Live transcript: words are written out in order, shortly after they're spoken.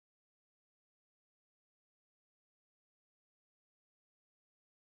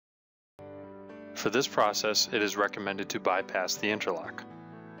For this process, it is recommended to bypass the interlock.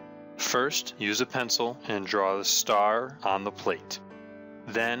 First, use a pencil and draw the star on the plate.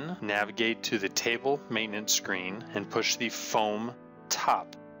 Then, navigate to the table maintenance screen and push the Foam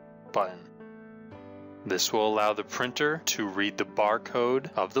Top button. This will allow the printer to read the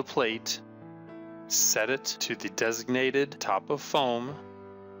barcode of the plate, set it to the designated top of foam,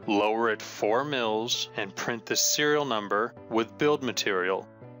 lower it 4 mils, and print the serial number with build material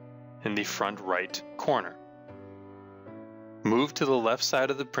in the front right corner. Move to the left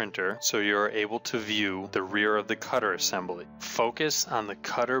side of the printer so you are able to view the rear of the cutter assembly. Focus on the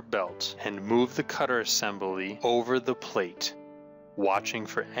cutter belt and move the cutter assembly over the plate, watching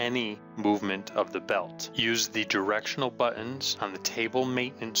for any movement of the belt. Use the directional buttons on the table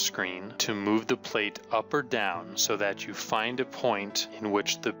maintenance screen to move the plate up or down so that you find a point in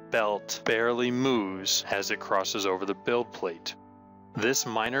which the belt barely moves as it crosses over the build plate. This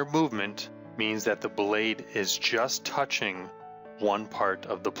minor movement means that the blade is just touching one part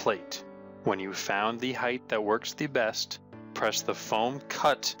of the plate. When you found the height that works the best, press the Foam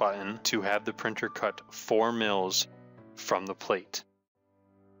Cut button to have the printer cut 4 mils from the plate.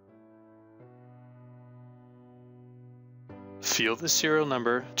 Feel the serial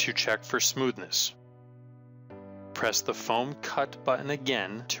number to check for smoothness. Press the Foam Cut button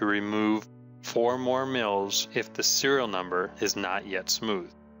again to remove 4 more mils if the serial number is not yet smooth.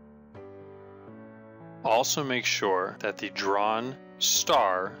 Also make sure that the drawn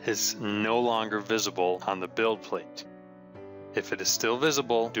star is no longer visible on the build plate. If it is still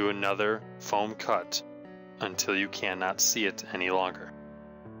visible, do another foam cut until you cannot see it any longer.